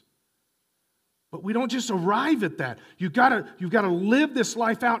times. But we don't just arrive at that. You've got to live this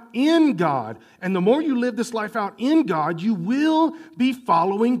life out in God. And the more you live this life out in God, you will be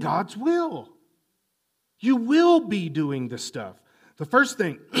following God's will. You will be doing this stuff. The first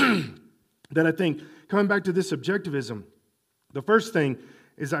thing that I think, coming back to this objectivism, the first thing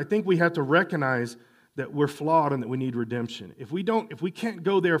is I think we have to recognize that we're flawed and that we need redemption. If we can't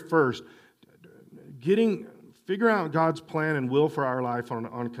go there first, figuring out God's plan and will for our life on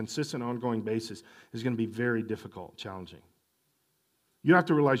a consistent, ongoing basis is going to be very difficult, challenging. You have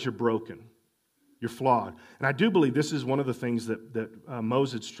to realize you're broken. You're flawed. And I do believe this is one of the things that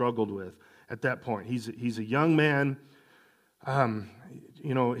Moses struggled with at that point. He's a young man.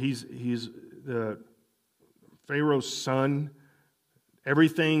 He's the Pharaoh's son.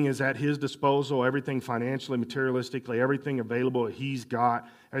 Everything is at his disposal, everything financially, materialistically, everything available he's got.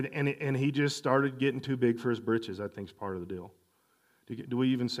 And he just started getting too big for his britches, I think is part of the deal. Do we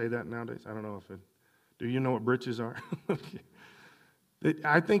even say that nowadays? I don't know do you know what britches are?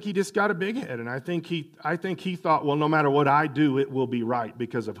 I think he just got a big head, and I think he thought, well, no matter what I do, it will be right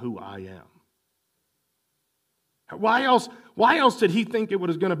because of who I am. Why else did he think it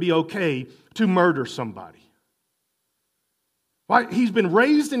was going to be okay to murder somebody? Why? He's been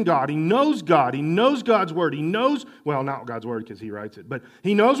raised in God. He knows God. He knows God's word. He knows, well, not God's word because he writes it, but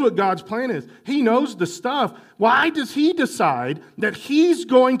he knows what God's plan is. He knows the stuff. Why does he decide that he's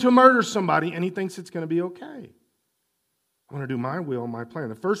going to murder somebody and he thinks it's going to be okay? I want to do my will, my plan.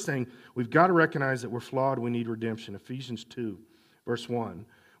 The first thing, we've got to recognize that we're flawed. We need redemption. Ephesians 2, verse 1.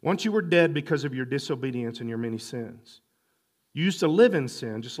 Once you were dead because of your disobedience and your many sins. You used to live in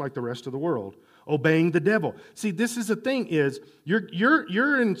sin just like the rest of the world, obeying the devil. See, this is the thing is,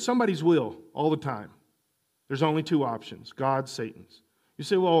 you're in somebody's will all the time. There's only two options, God's, Satan's. You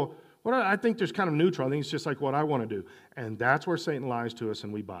say, well, I think there's kind of neutral. I think it's just like what I want to do. And that's where Satan lies to us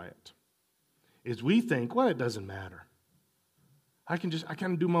and we buy it. Is we think, well, it doesn't matter. I kind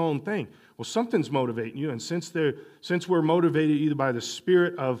of do my own thing. Well, something's motivating you, and since we're motivated either by the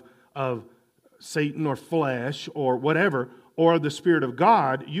spirit of Satan or flesh or whatever, or the Spirit of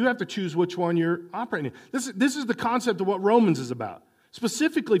God, you have to choose which one you're operating in. This is the concept of what Romans is about.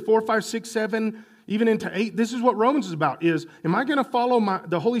 Specifically, 4, 5, 6, 7, even into 8, this is what Romans is about, is, am I going to follow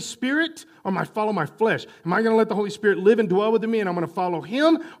the Holy Spirit, or am I follow my flesh? Am I going to let the Holy Spirit live and dwell within me, and I'm going to follow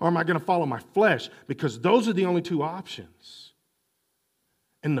Him, or am I going to follow my flesh? Because those are the only two options.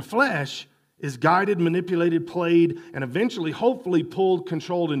 And the flesh is guided, manipulated, played, and eventually, hopefully, pulled,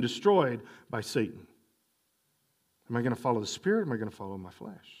 controlled, and destroyed by Satan. Am I going to follow the Spirit, or am I going to follow my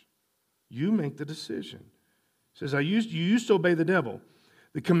flesh? You make the decision. It says, you used to obey the devil,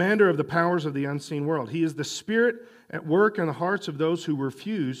 the commander of the powers of the unseen world. He is the spirit at work in the hearts of those who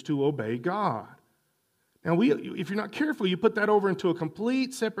refuse to obey God. Now, if you're not careful, you put that over into a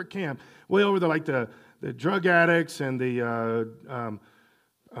complete separate camp, way over the drug addicts and the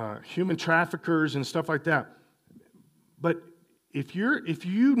human traffickers and stuff like that. But if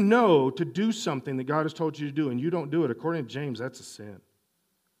you know to do something that God has told you to do and you don't do it, according to James, that's a sin.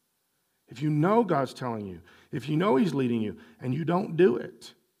 If you know God's telling you, if you know He's leading you, and you don't do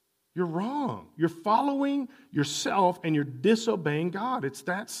it, you're wrong. You're following yourself and you're disobeying God. It's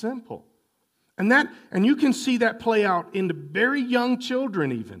that simple. And you can see that play out into very young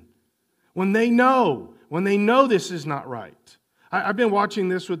children even. When they know this is not right. I've been watching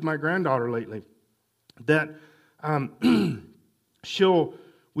this with my granddaughter lately. That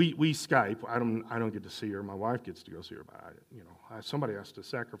we Skype. I don't get to see her. My wife gets to go see her, but somebody has to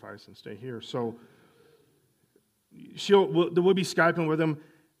sacrifice and stay here. So we'll be Skyping with them,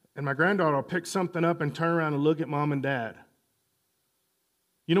 and my granddaughter will pick something up and turn around and look at mom and dad.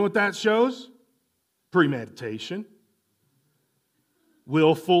 You know what that shows? premeditation,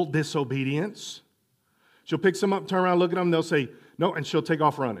 willful disobedience. She'll pick some up, turn around, look at them, they'll say, no, and she'll take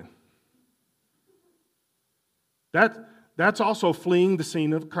off running. That's also fleeing the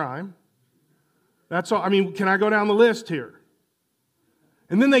scene of crime. That's all. I mean, can I go down the list here?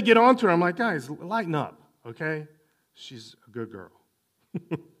 And then they get on to her. I'm like, guys, lighten up, okay? She's a good girl.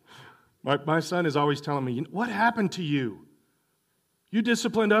 My son is always telling me, what happened to you? You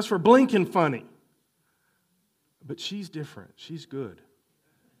disciplined us for blinking funny. But she's different. She's good.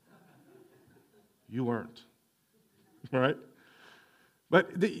 You weren't. Right?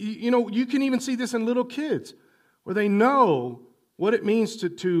 But, you can even see this in little kids where they know what it means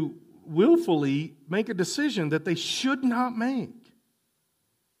to willfully make a decision that they should not make.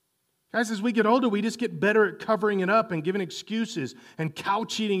 Guys, as we get older, we just get better at covering it up and giving excuses and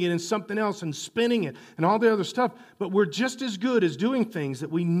couch-eating it in something else and spinning it and all the other stuff. But we're just as good as doing things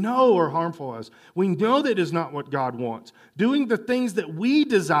that we know are harmful to us. We know that is not what God wants. Doing the things that we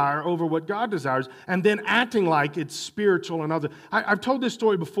desire over what God desires and then acting like it's spiritual and other. I've told this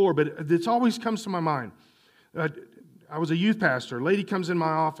story before, but it always comes to my mind. I was a youth pastor. A lady comes in my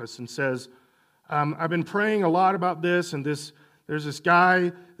office and says, I've been praying a lot about this and this. There's this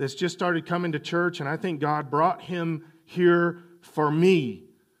guy that's just started coming to church, and I think God brought him here for me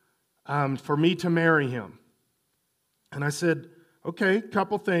to marry him. And I said, okay,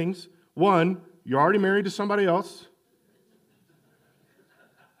 couple things. One, you're already married to somebody else.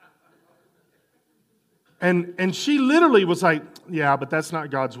 And she literally was like, yeah, but that's not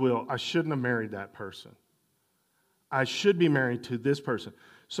God's will. I shouldn't have married that person. I should be married to this person.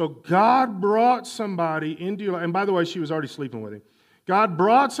 So God brought somebody into your life, and by the way, she was already sleeping with him. God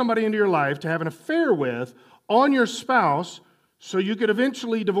brought somebody into your life to have an affair with on your spouse so you could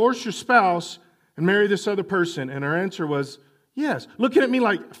eventually divorce your spouse and marry this other person. And her answer was, yes. Looking at me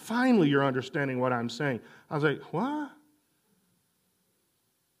like, finally you're understanding what I'm saying. I was like, what?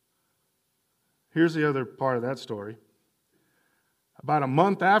 Here's the other part of that story. About a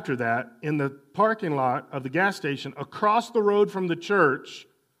month after that, in the parking lot of the gas station across the road from the church,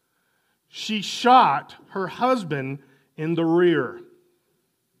 she shot her husband in the rear.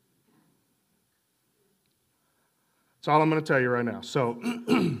 That's all I'm going to tell you right now. So,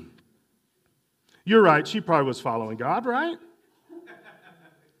 you're right, she probably was following God, right?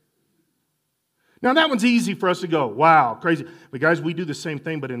 Now, that one's easy for us to go, wow, crazy. But guys, we do the same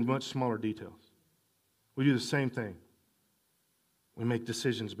thing, but in much smaller details. We do the same thing. We make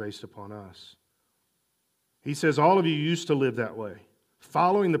decisions based upon us. He says, all of you used to live that way,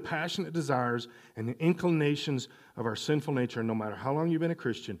 following the passionate desires and the inclinations of our sinful nature. And no matter how long you've been a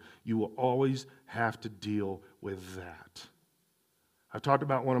Christian, you will always have to deal with that. I've talked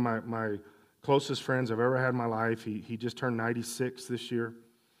about one of my closest friends I've ever had in my life. He just turned 96 this year.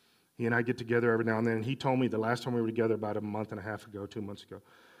 He and I get together every now and then. And he told me the last time we were together about a month and a half ago, 2 months ago,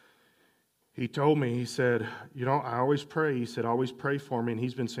 he told me, he said, I always pray. He said, always pray for me. And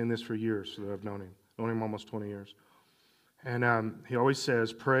he's been saying this for years that I've known him almost 20 years. And he always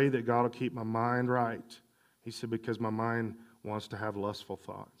says, pray that God will keep my mind right. He said, because my mind wants to have lustful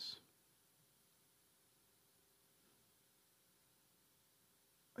thoughts.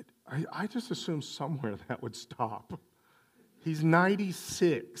 I just assumed somewhere that would stop. He's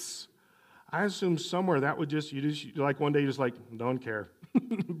 96. I assumed somewhere that would just like one day you're just like, don't care.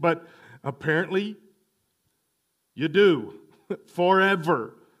 But apparently, you do,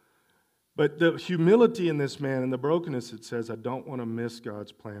 forever. But the humility in this man and the brokenness, it says, I don't want to miss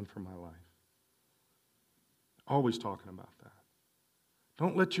God's plan for my life. Always talking about that.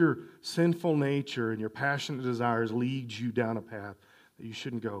 Don't let your sinful nature and your passionate desires lead you down a path that you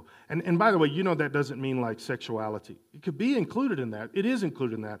shouldn't go. And by the way, that doesn't mean like sexuality. It could be included in that. It is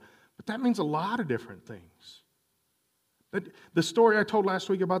included in that. But that means a lot of different things. But the story I told last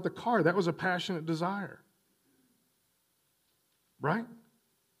week about the car, that was a passionate desire. Right?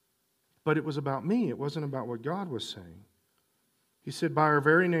 But it was about me. It wasn't about what God was saying. He said, by our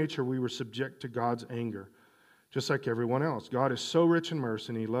very nature, we were subject to God's anger, just like everyone else. God is so rich in mercy,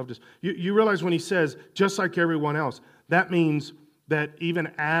 and He loved us. You realize when He says, just like everyone else, that means that even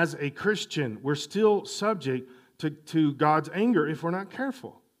as a Christian, we're still subject to God's anger if we're not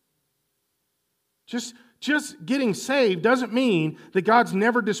careful. Just getting saved doesn't mean that God's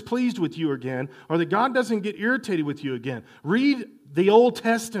never displeased with you again, or that God doesn't get irritated with you again. Read the Old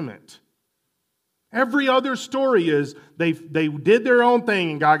Testament. Every other story is they did their own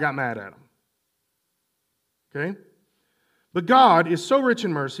thing and God got mad at them. Okay? But God is so rich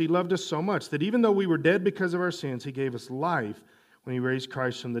in mercy, He loved us so much that even though we were dead because of our sins, He gave us life when He raised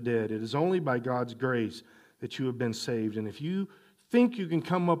Christ from the dead. It is only by God's grace that you have been saved. And if you think you can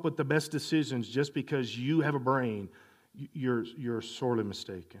come up with the best decisions just because you have a brain, you're sorely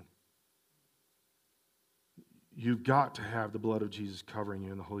mistaken. You've got to have the blood of Jesus covering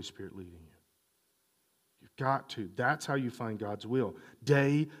you and the Holy Spirit leading you. You've got to. That's how you find God's will,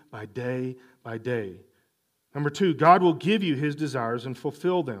 day by day by day. Number 2, God will give you His desires and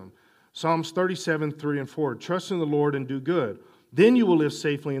fulfill them. Psalms 37, 3 and 4. Trust in the Lord and do good. Then you will live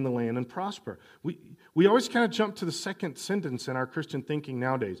safely in the land and prosper. We always kind of jump to the second sentence in our Christian thinking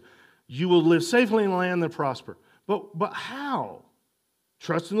nowadays. You will live safely in the land and prosper. But how?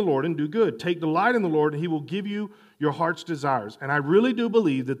 Trust in the Lord and do good. Take delight in the Lord, and He will give you your heart's desires. And I really do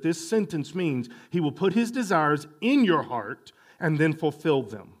believe that this sentence means He will put His desires in your heart and then fulfill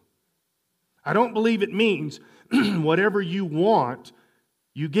them. I don't believe it means whatever you want,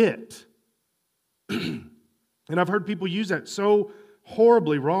 you get. And I've heard people use that so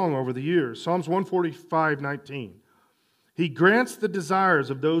horribly wrong over the years. Psalms 145:19. He grants the desires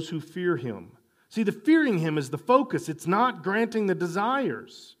of those who fear Him. See, the fearing Him is the focus. It's not granting the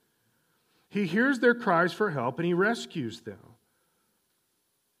desires. He hears their cries for help and He rescues them.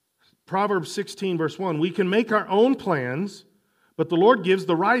 Proverbs 16, verse 1. We can make our own plans, but the Lord gives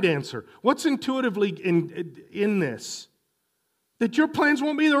the right answer. What's intuitively in this? That your plans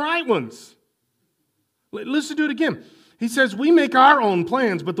won't be the right ones. Listen to it again. He says, we make our own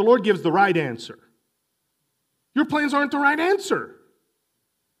plans, but the Lord gives the right answer. Your plans aren't the right answer.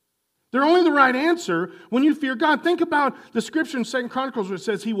 They're only the right answer when you fear God. Think about the scripture in 2 Chronicles where it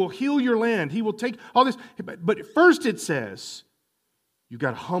says He will heal your land. He will take all this. But first it says, you've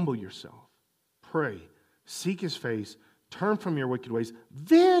got to humble yourself. Pray. Seek His face. Turn from your wicked ways.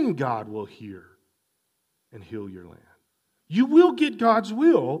 Then God will hear and heal your land. You will get God's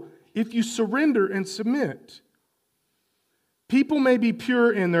will if you surrender and submit. People may be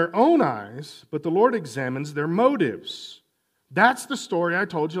pure in their own eyes, but the Lord examines their motives. That's the story I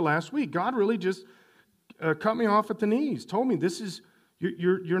told you last week. God really just cut me off at the knees, told me this is,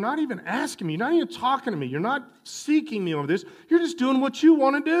 you're not even asking me, you're not even talking to me, you're not seeking me over this, you're just doing what you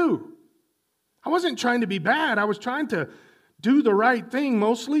want to do. I wasn't trying to be bad, I was trying to do the right thing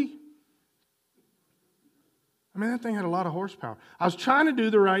mostly. I mean, that thing had a lot of horsepower. I was trying to do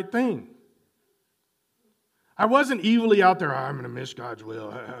the right thing. I wasn't evilly out there, I'm going to miss God's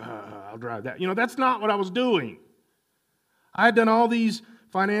will, I'll drive that. That's not what I was doing. I had done all these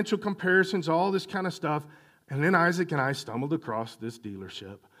financial comparisons, all this kind of stuff, and then Isaac and I stumbled across this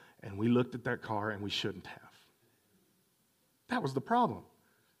dealership, and we looked at that car, and we shouldn't have. That was the problem.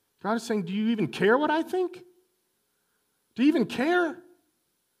 God is saying, do you even care what I think? Do you even care?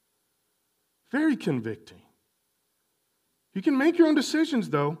 Very convicting. You can make your own decisions,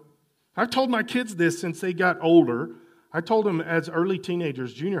 though. I've told my kids this since they got older. I told them as early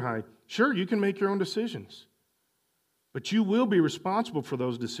teenagers, junior high, sure, you can make your own decisions. But you will be responsible for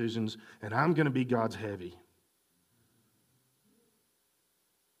those decisions, and I'm going to be God's heavy.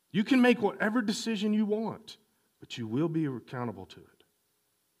 You can make whatever decision you want, but you will be accountable to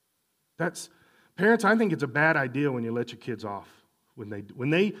it. Parents, I think it's a bad idea when you let your kids off. When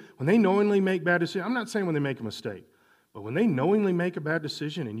they knowingly make bad decisions. I'm not saying when they make a mistake, but when they knowingly make a bad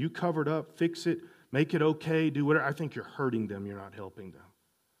decision and you cover it up, fix it, make it okay, do whatever, I think you're hurting them, you're not helping them.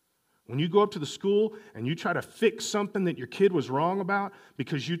 When you go up to the school and you try to fix something that your kid was wrong about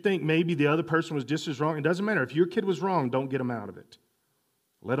because you think maybe the other person was just as wrong, it doesn't matter. If your kid was wrong, don't get them out of it.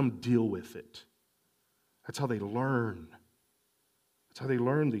 Let them deal with it. That's how they learn. That's how they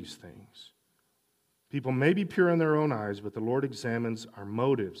learn these things. People may be pure in their own eyes, but the Lord examines our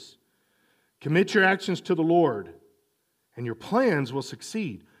motives. Commit your actions to the Lord, and your plans will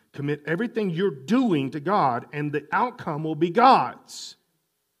succeed. Commit everything you're doing to God, and the outcome will be God's.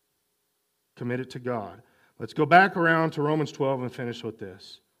 Commit it to God. Let's go back around to Romans 12 and finish with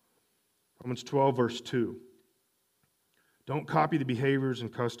this. Romans 12, verse 2. Don't copy the behaviors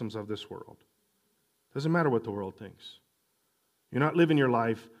and customs of this world. Doesn't matter what the world thinks. You're not living your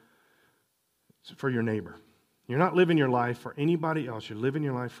life for your neighbor. You're not living your life for anybody else. You're living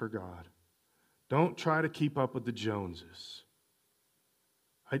your life for God. Don't try to keep up with the Joneses.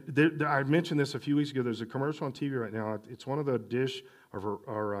 I mentioned this a few weeks ago. There's a commercial on TV right now. It's one of the Dish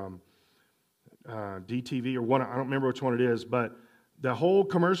or DTV or one. I don't remember which one it is, but the whole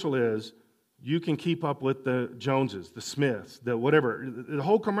commercial is you can keep up with the Joneses, the Smiths, the whatever. The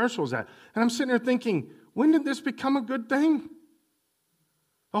whole commercial is that. And I'm sitting there thinking, when did this become a good thing?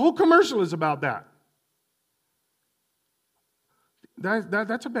 The whole commercial is about that.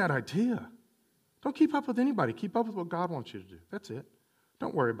 That's a bad idea. Don't keep up with anybody. Keep up with what God wants you to do. That's it.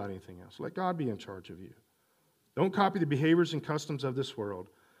 Don't worry about anything else. Let God be in charge of you. Don't copy the behaviors and customs of this world,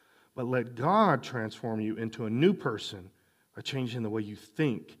 but let God transform you into a new person by changing the way you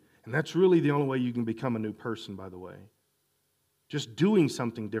think. And that's really the only way you can become a new person, by the way. Just doing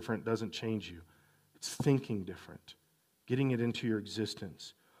something different doesn't change you. It's thinking different, getting it into your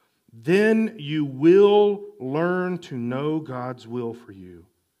existence. Then you will learn to know God's will for you,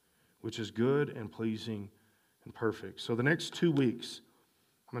 which is good and pleasing and perfect. So the next 2 weeks,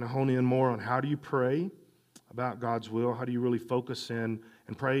 I'm going to hone in more on how do you pray about God's will, how do you really focus in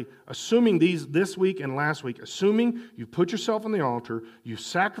and pray, assuming this week and last week, assuming you put yourself on the altar, you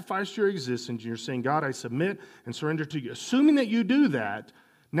sacrificed your existence, and you're saying, God, I submit and surrender to you. Assuming that you do that,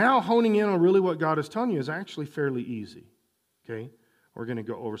 now honing in on really what God is telling you is actually fairly easy. Okay? We're going to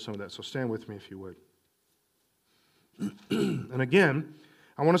go over some of that, so stand with me if you would. And again,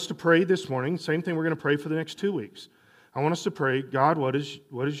 I want us to pray this morning, same thing we're going to pray for the next 2 weeks. I want us to pray, God, what is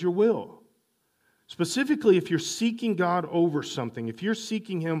your will? Specifically, if you're seeking God over something, if you're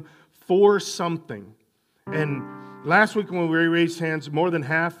seeking Him for something. And last week when we raised hands, more than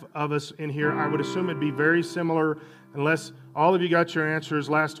half of us in here, I would assume it'd be very similar, unless all of you got your answers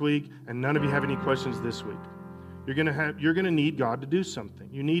last week and none of you have any questions this week. You're going to need God to do something.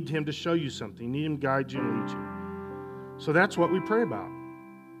 You need Him to show you something. You need Him to guide you and lead you. So that's what we pray about.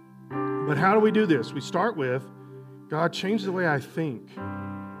 But how do we do this? We start with, God, change the way I think.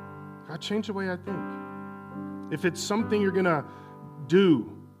 God, change the way I think. If it's something you're going to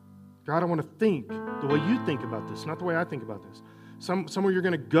do, God, I want to think the way you think about this, not the way I think about this. Somewhere you're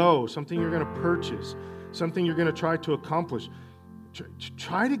going to go, something you're going to purchase, something you're going to try to accomplish.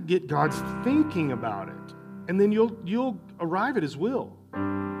 Try to get God's thinking about it, and then you'll arrive at His will.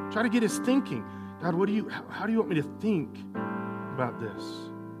 Try to get His thinking. God, how do you want me to think about this?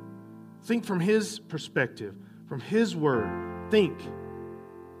 Think from His perspective, from His word. Think.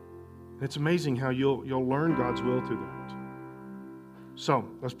 It's amazing how you'll learn God's will through that. So,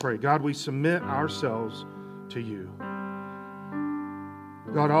 let's pray. God, we submit ourselves to you.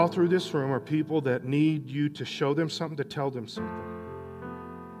 God, all through this room are people that need you to show them something, to tell them something.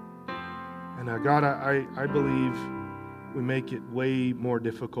 And God, I believe we make it way more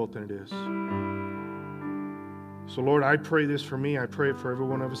difficult than it is. So, Lord, I pray this for me. I pray it for every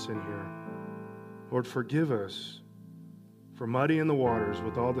one of us in here. Lord, forgive us for muddying the waters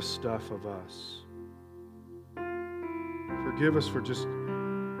with all the stuff of us. Forgive us for just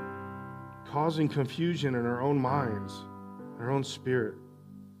causing confusion in our own minds, our own spirit.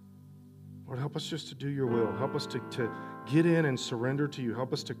 Lord, help us just to do your will. Help us to get in and surrender to you.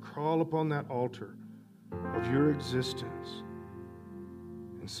 Help us to crawl upon that altar of your existence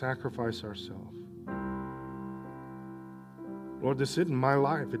and sacrifice ourselves. Lord, this isn't my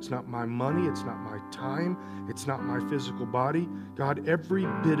life. It's not my money. It's not my time. It's not my physical body. God, every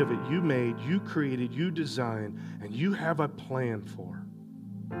bit of it you made, you created, you designed, and you have a plan for.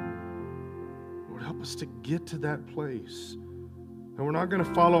 Lord, help us to get to that place. And we're not going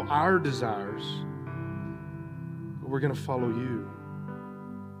to follow our desires, but we're going to follow you.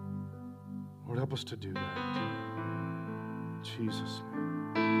 Lord, help us to do that. In Jesus' name.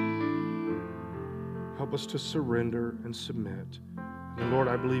 Help us to surrender and submit. And Lord,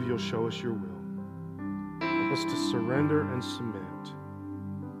 I believe you'll show us your will. Help us to surrender and submit.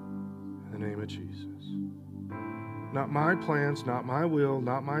 In the name of Jesus. Not my plans, not my will,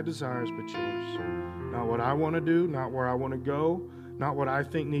 not my desires, but yours. Not what I want to do, not where I want to go, not what I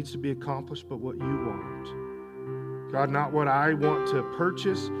think needs to be accomplished, but what you want. God, not what I want to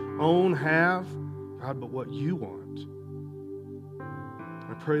purchase, own, have, God, but what you want.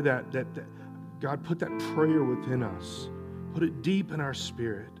 I pray that God, put that prayer within us. Put it deep in our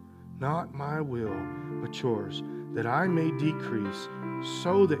spirit. Not my will, but yours, that I may decrease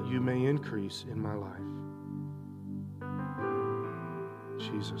so that you may increase in my life. In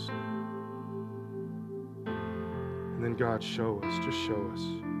Jesus' name. And then God, show us, just show us.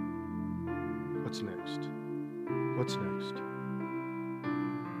 What's next? What's next?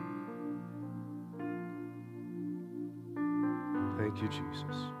 Thank you,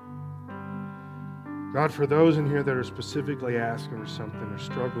 Jesus. God, for those in here that are specifically asking for something or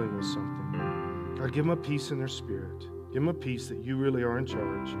struggling with something, God, give them a peace in their spirit. Give them a peace that you really are in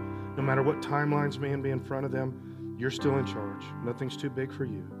charge. No matter what timelines may be in front of them, you're still in charge. Nothing's too big for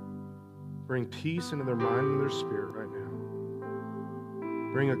you. Bring peace into their mind and their spirit right now.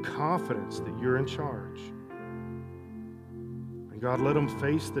 Bring a confidence that you're in charge. And God, let them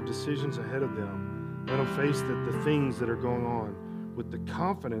face the decisions ahead of them. Let them face the things that are going on with the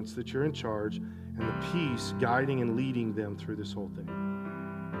confidence that you're in charge and the peace guiding and leading them through this whole thing.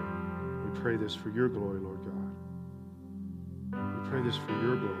 We pray this for your glory, Lord God. We pray this for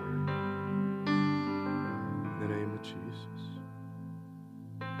your glory. In the name of Jesus.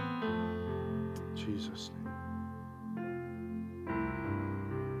 In Jesus' name.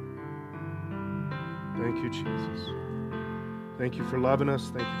 Thank you, Jesus. Thank you for loving us.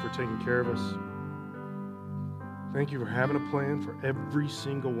 Thank you for taking care of us. Thank you for having a plan for every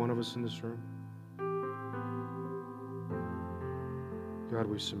single one of us in this room. God,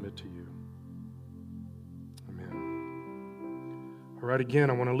 we submit to you. Amen. All right, again,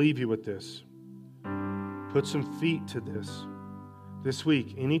 I want to leave you with this. Put some feet to this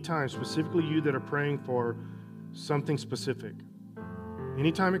week. Anytime, specifically you that are praying for something specific.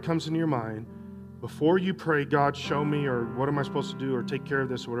 Anytime it comes into your mind, before you pray, God, show me, or what am I supposed to do, or take care of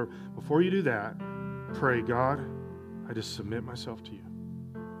this, or whatever. Before you do that, pray, God, I just submit myself to you.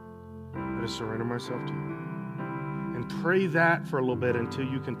 I just surrender myself to you. And pray that for a little bit until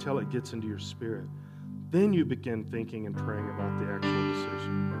you can tell it gets into your spirit. Then you begin thinking and praying about the actual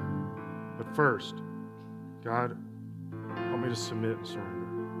decision. But first, God, help me to submit and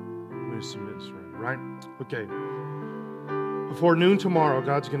surrender. Help me to submit and surrender, right? Okay. Before noon tomorrow,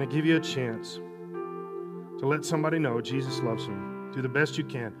 God's going to give you a chance to let somebody know Jesus loves them. Do the best you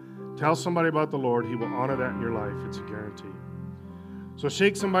can. Tell somebody about the Lord. He will honor that in your life. It's a guarantee. So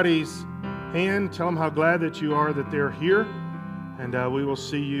shake somebody's hand. Tell them how glad that you are that they're here. And we will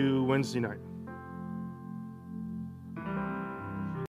see you Wednesday night.